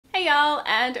y'all,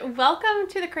 and welcome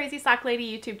to the Crazy Sock Lady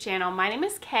YouTube channel. My name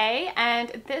is Kay,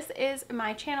 and this is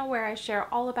my channel where I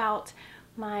share all about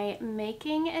my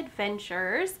making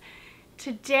adventures.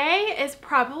 Today is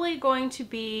probably going to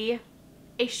be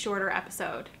a shorter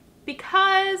episode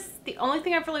because the only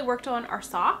thing I've really worked on are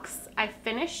socks. I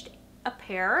finished a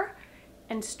pair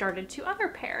and started 2 other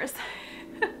pairs.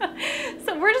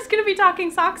 So we're just going to be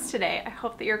talking socks today. I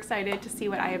hope that you're excited to see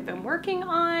what I have been working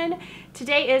on.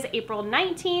 Today is April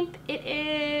 19th. It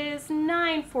is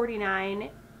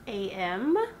 9:49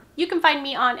 a.m. You can find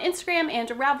me on Instagram and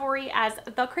Ravelry as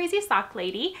The Crazy Sock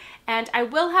Lady, and I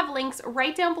will have links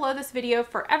right down below this video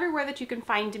for everywhere that you can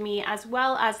find me, as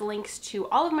well as links to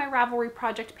all of my Ravelry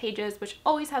project pages, which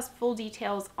always has full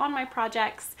details on my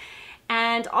projects.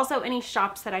 And also any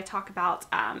shops that I talk about.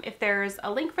 If there's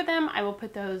a link for them, I will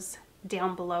put those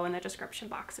down below in the description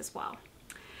box as well.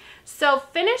 So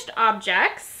finished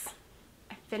objects.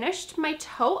 I finished my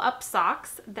toe-up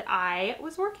socks that I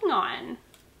was working on.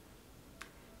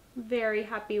 Very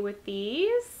happy with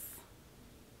these.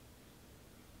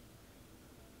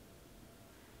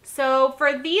 So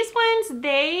for these ones,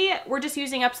 they were just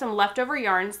using up some leftover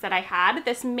yarns that I had.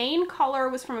 This main color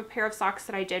was from a pair of socks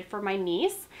that I did for my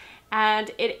niece,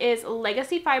 and it is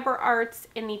Legacy Fiber Arts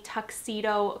in the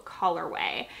Tuxedo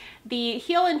colorway. The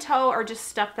heel and toe are just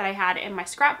stuff that I had in my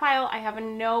scrap pile. I have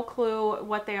no clue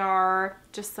what they are,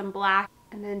 just some black,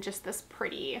 and then just this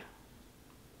pretty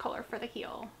color for the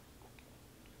heel.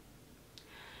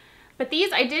 But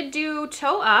these I did do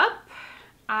toe up.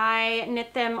 I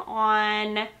knit them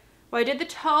on, well, I did the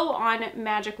toe on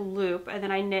Magic Loop, and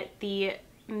then I knit the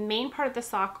main part of the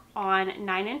sock on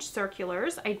 9-inch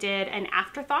circulars. I did an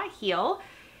afterthought heel,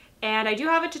 and I do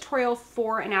have a tutorial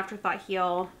for an afterthought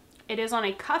heel. It is on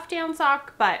a cuff down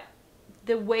sock, but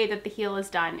the way that the heel is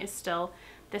done is still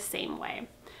the same way.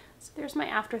 So there's my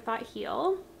afterthought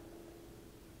heel.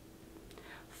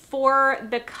 For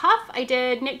the cuff, I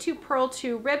did knit 2 purl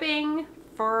 2 ribbing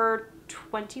for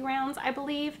 20 rounds, I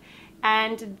believe,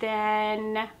 and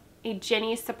then a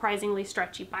Jenny's Surprisingly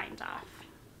Stretchy bind off.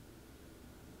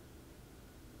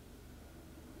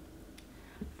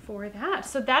 For that.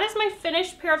 So that is my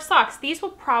finished pair of socks. These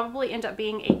will probably end up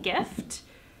being a gift.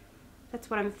 That's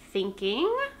what I'm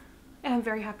thinking. And I'm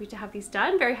very happy to have these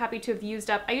done. Very happy to have used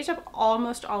up, I used up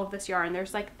almost all of this yarn.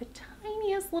 There's like the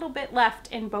tiniest little bit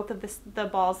left in both of the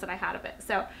balls that I had of it.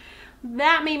 So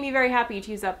that made me very happy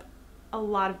to use up a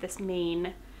lot of this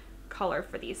main color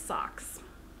for these socks.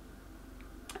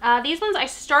 These ones I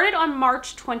started on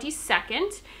March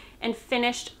 22nd and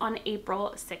finished on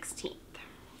April 16th.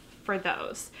 For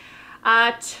those.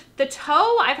 The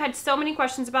toe, I've had so many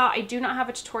questions about. I do not have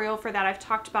a tutorial for that. I've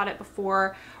talked about it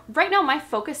before. Right now, my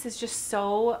focus is just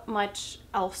so much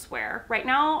elsewhere. Right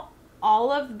now,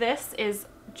 all of this is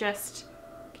just,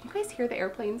 can you guys hear the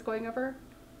airplanes going over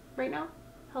right now?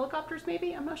 Helicopters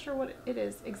maybe? I'm not sure what it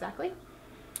is exactly.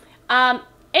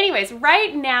 Anyways,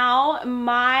 right now,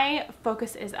 my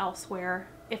focus is elsewhere,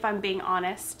 if I'm being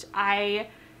honest. I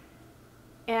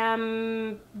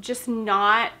am just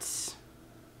not,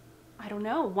 I don't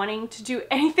know, wanting to do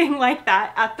anything like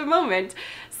that at the moment.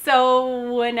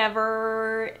 So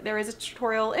whenever there is a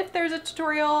tutorial, if there's a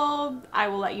tutorial, I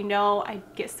will let you know. I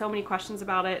get so many questions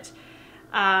about it.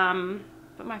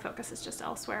 But my focus is just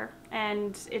elsewhere.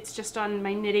 And it's just on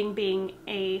my knitting being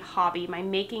a hobby, my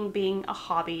making being a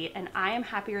hobby. And I am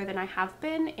happier than I have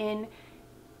been in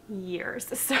years.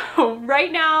 So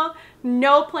right now,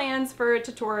 no plans for a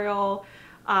tutorial.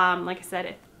 Like I said,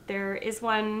 if there is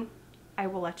one, I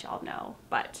will let y'all know,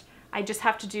 but I just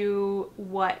have to do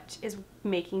what is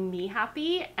making me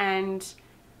happy, and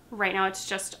right now it's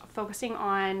just focusing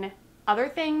on other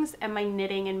things and my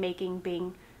knitting and making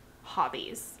being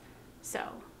hobbies. So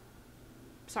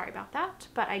sorry about that,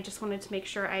 but I just wanted to make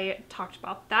sure I talked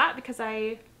about that because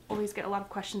I always get a lot of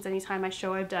questions anytime I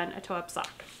show I've done a toe-up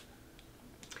sock.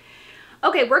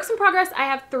 Okay, works in progress. I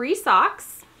have 3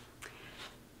 socks.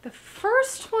 The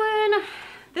first one,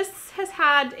 it's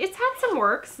had some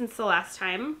work since the last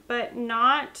time, but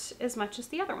not as much as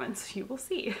the other ones. You will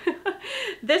see.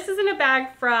 This is in a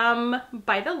bag from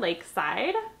By the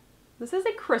Lakeside. This is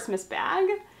a Christmas bag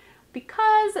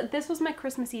because this was my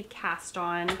Christmas Eve cast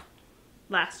on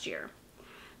last year.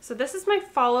 So this is my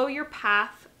Follow Your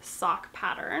Path sock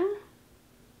pattern.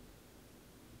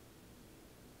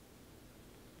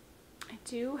 I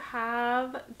do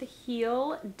have the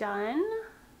heel done.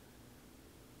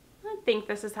 I think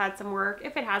this has had some work.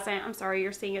 If it hasn't, I'm sorry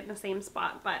you're seeing it in the same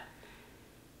spot, but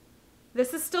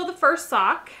this is still the first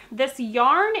sock. This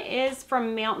yarn is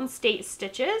from Mountain State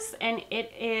Stitches, and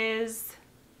it is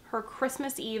her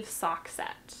Christmas Eve sock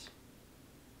set.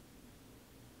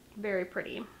 very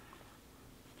pretty.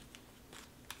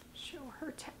 Show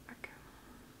her tag.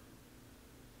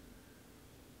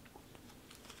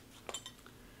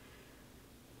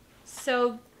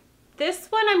 So this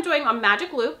one I'm doing on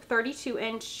Magic Loop, 32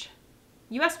 inch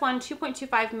US 1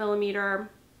 2.25 millimeter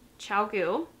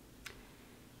ChiaoGoo.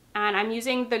 And I'm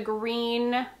using the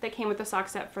green that came with the sock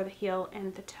set for the heel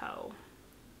and the toe.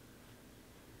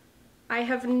 I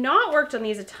have not worked on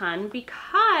these a ton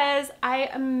because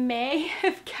I may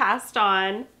have cast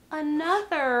on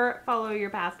another Follow Your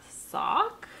Path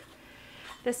sock.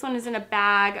 This one is in a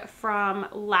bag from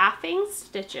Laughing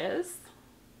Stitches.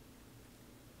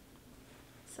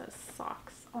 It says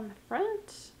socks on the front.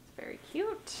 It's very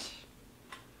cute.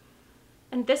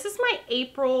 And this is my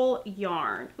April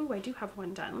yarn. Ooh, I do have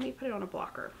one done. Let me put it on a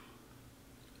blocker.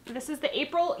 This is the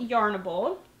April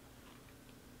Yarnable.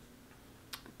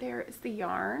 There is the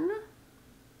yarn.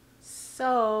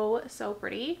 So, so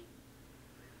pretty.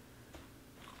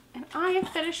 And I have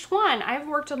finished one. I've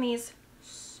worked on these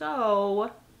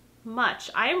so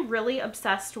much. I am really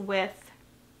obsessed with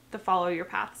the Follow Your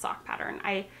Path sock pattern.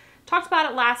 I talked about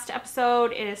it last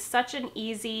episode. It is such an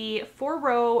easy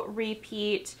 4-row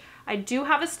repeat. I do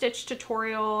have a stitch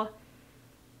tutorial.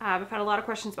 I've had a lot of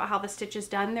questions about how the stitch is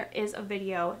done. There is a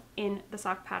video in the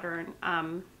sock pattern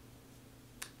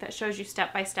that shows you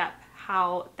step by step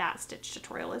how that stitch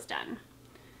tutorial is done.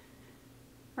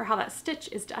 Or how that stitch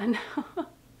is done.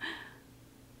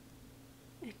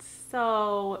 It's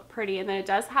so pretty. And then it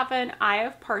does have an Eye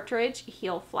of Partridge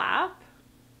heel flap.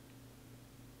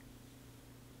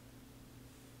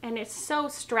 And it's so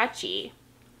stretchy.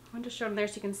 I want to show them there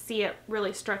so you can see it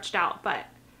really stretched out, but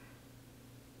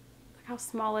look how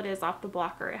small it is off the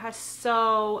blocker. It has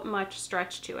so much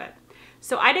stretch to it.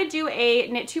 So I did do a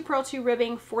knit 2 purl 2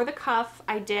 ribbing for the cuff.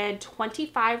 I did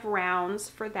 25 rounds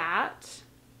for that.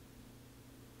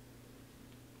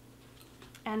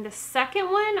 And the second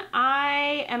one,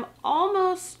 I am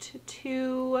almost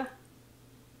to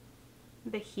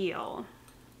the heel.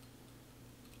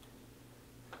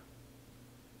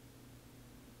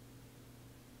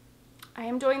 I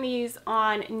am doing these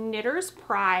on Knitter's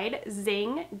Pride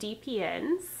Zing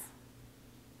DPNs.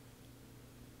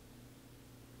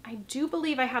 I do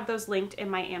believe I have those linked in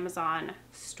my Amazon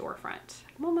storefront.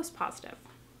 I'm almost positive.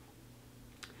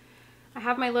 I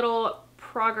have my little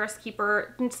progress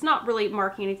keeper. It's not really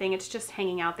marking anything. It's just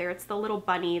hanging out there. It's the little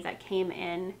bunny that came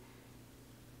in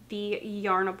the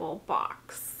Yarnable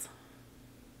box.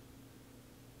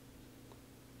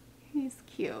 He's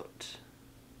cute.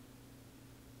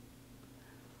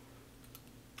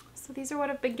 So these are what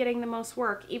have been getting the most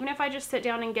work. Even if I just sit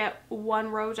down and get 1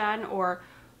 row done or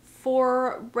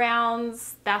 4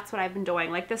 rounds, that's what I've been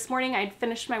doing. Like this morning I'd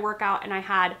finished my workout and I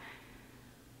had,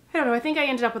 I don't know, I think I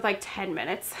ended up with like 10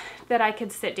 minutes that I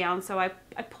could sit down. So I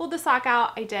pulled the sock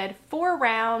out, I did 4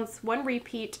 rounds, 1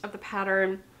 repeat of the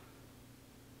pattern,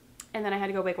 and then I had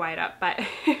to go wake Wyatt up. But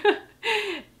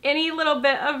any little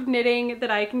bit of knitting that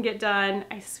I can get done,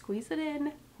 I squeeze it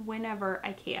in whenever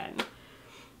I can.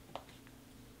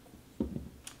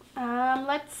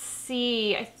 Let's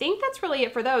see. I think that's really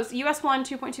it for those. US 1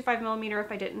 2.25 millimeter,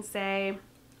 if I didn't say.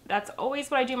 That's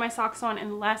always what I do my socks on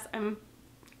unless I'm,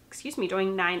 excuse me,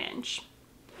 doing 9 inch,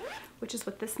 which is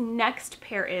what this next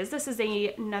pair is. This is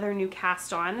another new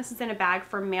cast on. This is in a bag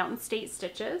from Mountain State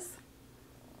Stitches.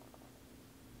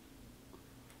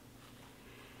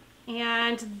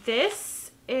 And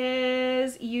this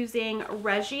is using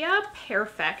Regia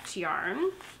Perfect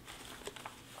yarn.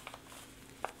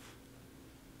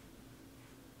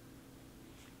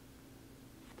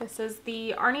 This is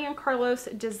the Arnie and Carlos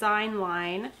design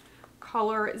line,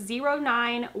 color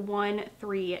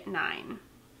 09139.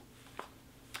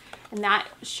 And that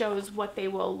shows what they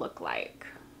will look like.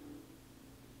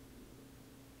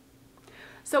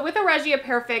 So with a Regia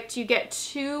Perfect, you get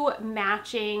 2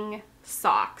 matching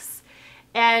socks.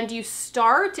 And you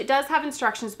start, it does have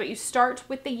instructions, but you start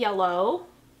with the yellow.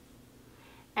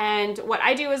 And what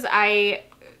I do is I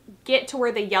get to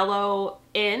where the yellow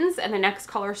ends and the next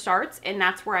color starts, and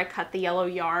that's where I cut the yellow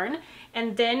yarn.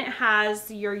 And then it has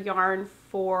your yarn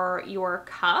for your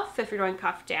cuff if you're doing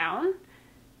cuff down.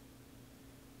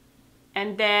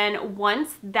 And then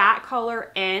once that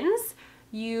color ends,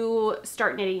 you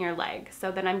start knitting your leg.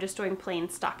 So then I'm just doing plain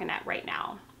stockinette right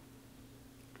now.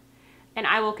 And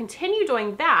I will continue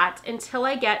doing that until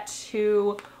I get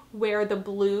to where the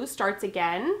blue starts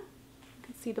again. You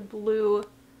can see the blue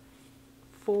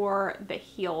for the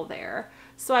heel there.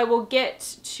 So I will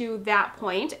get to that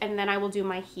point and then I will do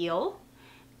my heel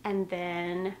and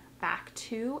then back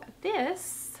to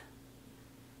this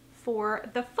for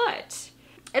the foot.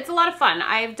 It's a lot of fun.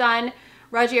 I've done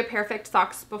Ragia Perfect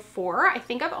socks before. I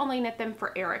think I've only knit them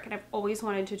for Eric, and I've always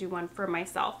wanted to do one for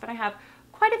myself, and I have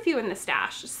quite a few in the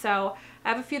stash. So I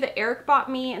have a few that Eric bought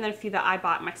me and then a few that I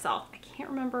bought myself. I can't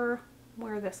remember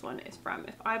where this one is from,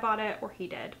 if I bought it or he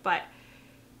did, but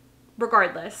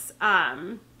regardless,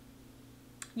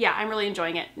 yeah, I'm really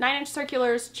enjoying it. 9-inch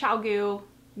circulars, ChowGoo,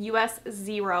 US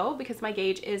 0, because my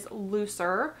gauge is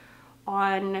looser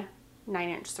on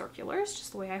 9-inch circulars,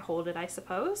 just the way I hold it, I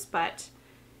suppose. But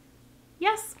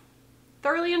yes,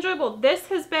 thoroughly enjoyable. This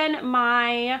has been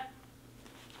my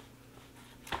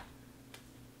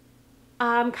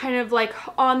kind of like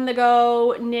on the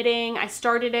go knitting. I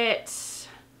started it,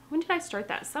 when did I start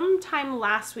that? Sometime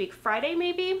last week, Friday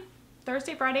maybe,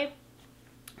 Thursday, Friday,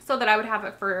 so that I would have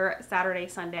it for Saturday,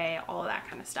 Sunday, all of that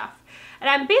kind of stuff. And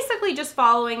I'm basically just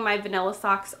following my vanilla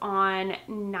socks on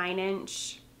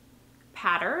 9-inch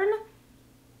pattern,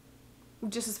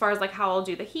 just as far as like how I'll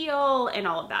do the heel and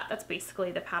all of that. That's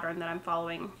basically the pattern that I'm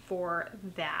following for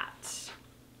that.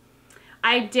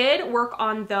 I did work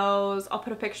on those. I'll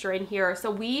put a picture in here.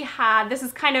 So we had, this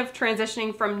is kind of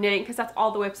transitioning from knitting because that's all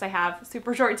the whips I have,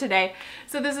 super short today.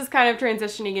 So this is kind of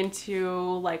transitioning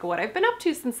into like what I've been up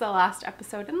to since the last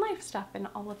episode and life stuff and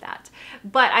all of that.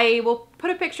 But I will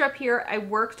put a picture up here. I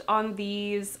worked on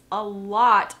these a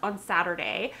lot on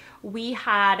Saturday. We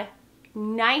had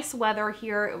nice weather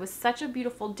here. It was such a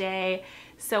beautiful day.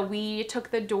 So we took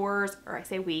the doors, or I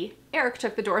say we, Eric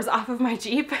took the doors off of my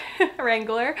Jeep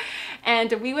Wrangler,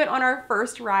 and we went on our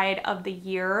first ride of the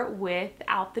year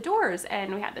without the doors.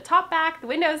 And we had the top back, the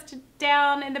windows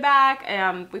down in the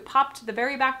back. We popped the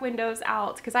very back windows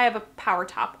out because I have a power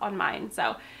top on mine.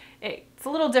 So it's a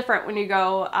little different when you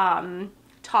go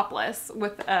topless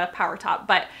with a power top.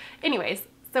 But anyways,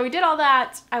 so we did all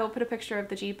that. I will put a picture of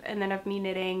the Jeep and then of me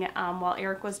knitting while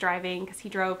Eric was driving, because he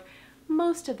drove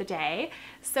most of the day.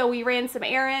 So we ran some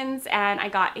errands and I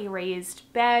got a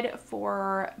raised bed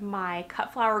for my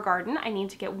cut flower garden. I need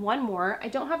to get one more. I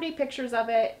don't have any pictures of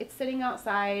it. It's sitting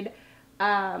outside,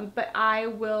 but I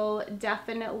will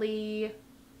definitely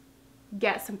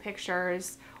get some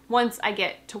pictures once I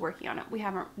get to working on it. We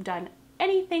haven't done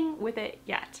anything with it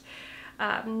yet.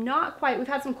 Not quite. We've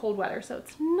had some cold weather, so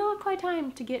it's not quite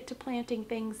time to get to planting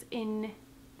things in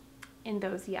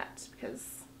those yet,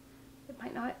 because it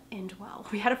might not end well.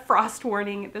 We had a frost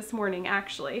warning this morning,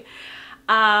 actually.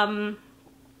 But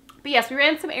yes, we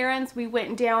ran some errands. We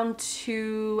went down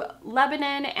to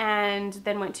Lebanon and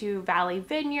then went to Valley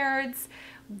Vineyards,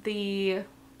 I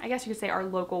guess you could say our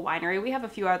local winery. We have a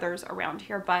few others around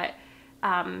here, but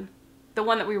the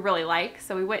one that we really like.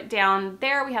 So we went down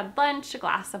there, we had lunch, a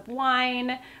glass of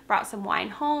wine, brought some wine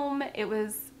home. It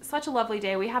was such a lovely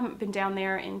day. We haven't been down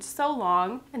there in so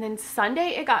long. And then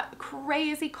Sunday, it got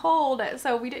crazy cold,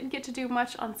 so we didn't get to do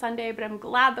much on Sunday, but I'm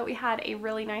glad that we had a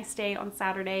really nice day on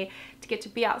Saturday to get to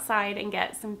be outside and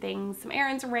get some things, some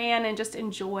errands ran, and just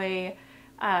enjoy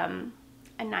a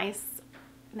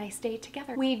nice day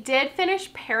together. We did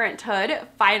finish Parenthood,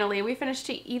 finally. We finished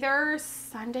it either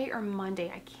Sunday or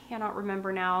Monday. I cannot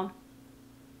remember now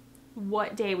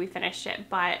what day we finished it,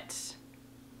 but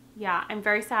yeah, I'm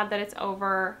very sad that it's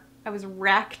over. I was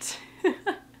wrecked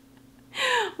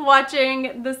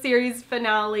watching the series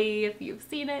finale. If you've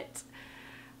seen it,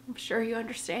 I'm sure you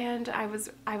understand. I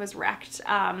was wrecked.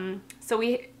 So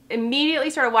we immediately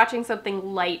started watching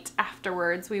something light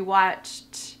afterwards. We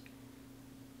watched,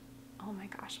 oh my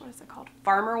gosh, what is it called?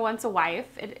 Farmer Wants a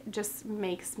Wife. It just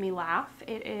makes me laugh.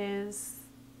 It is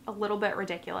a little bit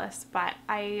ridiculous, but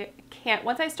I can't,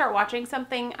 once I start watching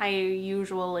something, I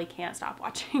usually can't stop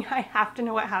watching. I have to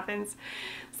know what happens.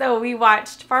 So we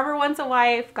watched Farmer Wants a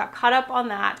Wife, got caught up on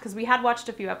that because we had watched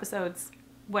a few episodes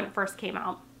when it first came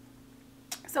out.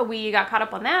 So we got caught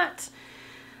up on that.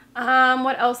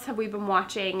 What else have we been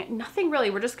watching? Nothing really.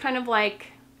 We're just kind of like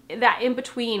that in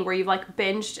between where you've like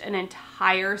binged an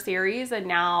entire series and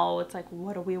now it's like,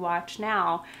 what do we watch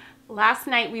now? Last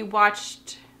night we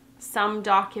watched some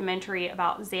documentary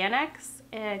about Xanax.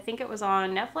 I think it was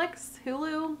on Netflix,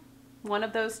 Hulu, one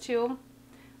of those two.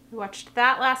 We watched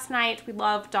that last night. We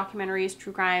love documentaries,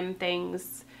 true crime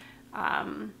things.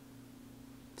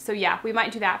 So yeah, we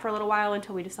might do that for a little while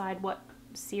until we decide what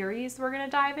series we're gonna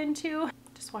dive into.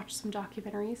 Just watch some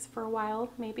documentaries for a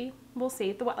while, maybe. We'll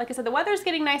see. Like I said, the weather's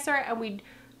getting nicer and we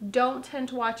don't tend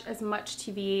to watch as much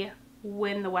TV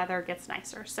when the weather gets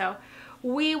nicer. So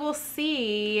we will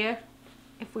see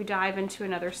if we dive into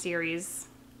another series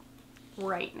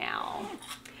right now.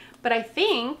 But I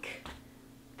think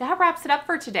that wraps it up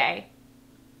for today.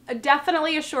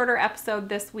 Definitely a shorter episode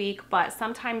this week, but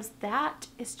sometimes that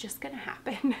is just gonna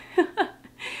happen.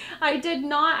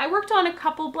 I worked on a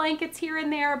couple blankets here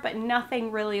and there, but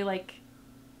nothing really like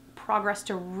progress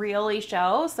to really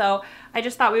show. So I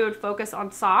just thought we would focus on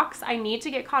socks. I need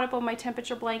to get caught up on my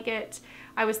temperature blanket.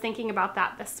 I was thinking about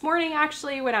that this morning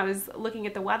actually when I was looking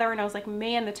at the weather, and I was like,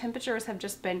 man, the temperatures have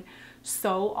just been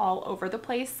so all over the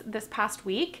place this past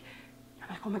week. I'm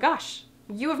like, oh my gosh,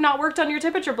 you have not worked on your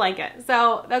temperature blanket.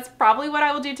 So that's probably what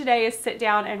I will do today, is sit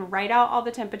down and write out all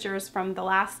the temperatures from the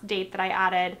last date that I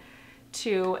added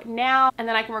to now, and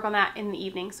then I can work on that in the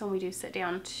evening, so when we do sit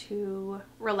down to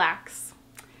relax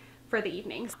for the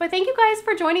evenings. But thank you guys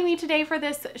for joining me today for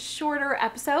this shorter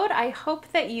episode. I hope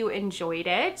that you enjoyed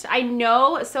it. I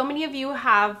know so many of you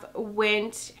have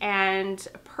went and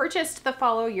purchased the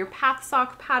Follow Your Path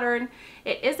sock pattern.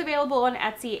 It is available on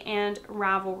Etsy and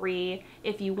Ravelry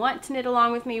if you want to knit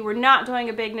along with me. We're not doing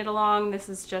a big knit along. This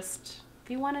is just, if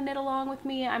you want to knit along with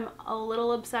me. I'm a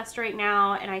little obsessed right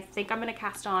now, and I think I'm going to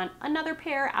cast on another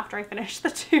pair after I finish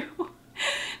the two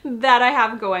that I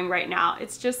have going right now.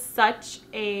 It's just such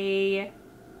a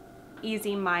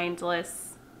easy,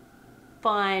 mindless,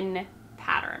 fun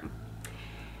pattern.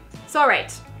 So all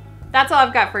right, that's all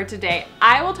I've got for today.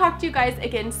 I will talk to you guys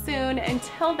again soon.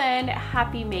 Until then,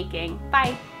 happy making.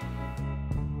 Bye.